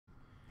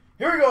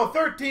Here we go,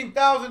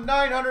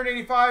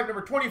 13,985,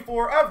 number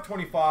 24 of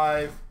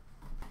 25.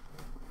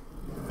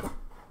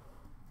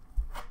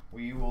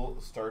 We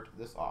will start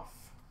this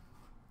off.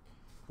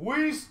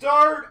 We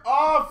start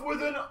off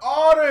with an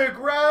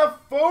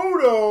autograph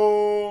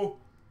photo.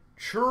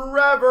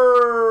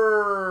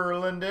 Trevor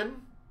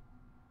Linden.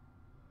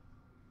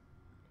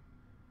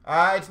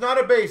 It's not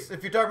a base.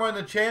 If you're talking about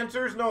the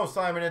Chancers, no,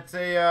 Simon. It's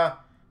a,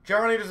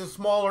 generally it is a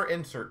smaller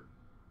insert.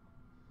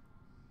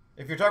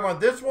 If you're talking about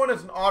this one,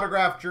 it's an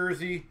autograph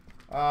jersey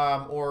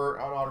or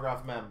an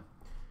autograph mem.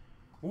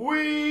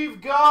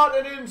 We've got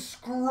an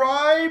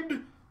inscribed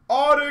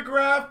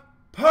autograph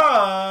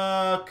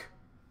puck.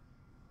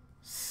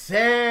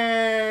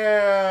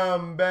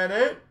 Sam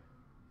Bennett.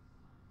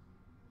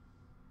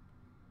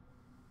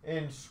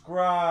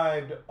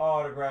 Inscribed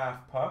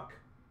autograph puck.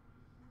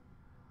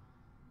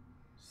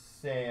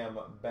 Sam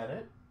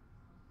Bennett.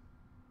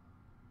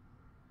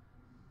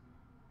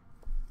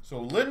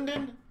 So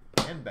Linden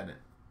and Bennett.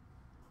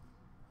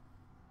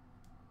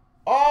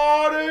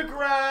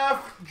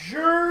 Autograph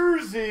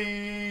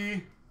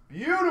jersey.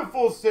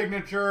 Beautiful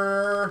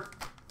signature.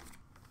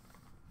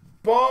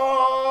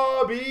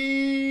 Bobby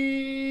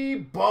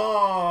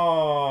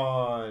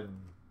Bond.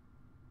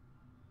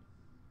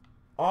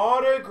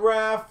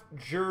 Autograph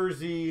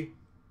jersey.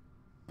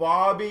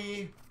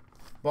 Bobby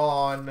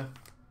Bond.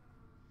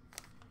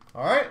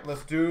 All right,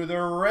 let's do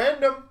the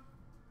random.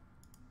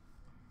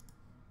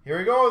 Here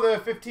we go, the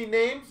 15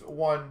 names.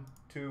 1,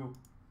 2,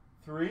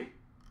 3.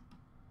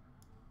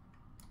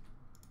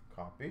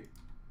 Copy,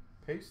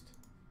 paste.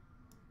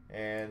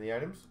 And the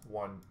items.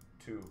 1,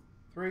 2,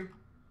 3.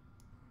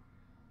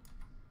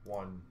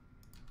 1.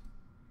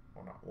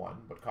 Well, not 1,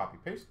 but copy,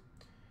 paste.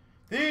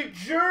 The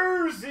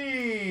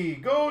jersey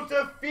goes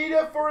to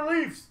Fida for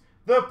Leafs.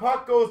 The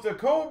puck goes to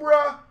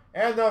Cobra.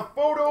 And the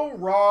photo,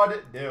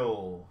 Rod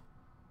Dill.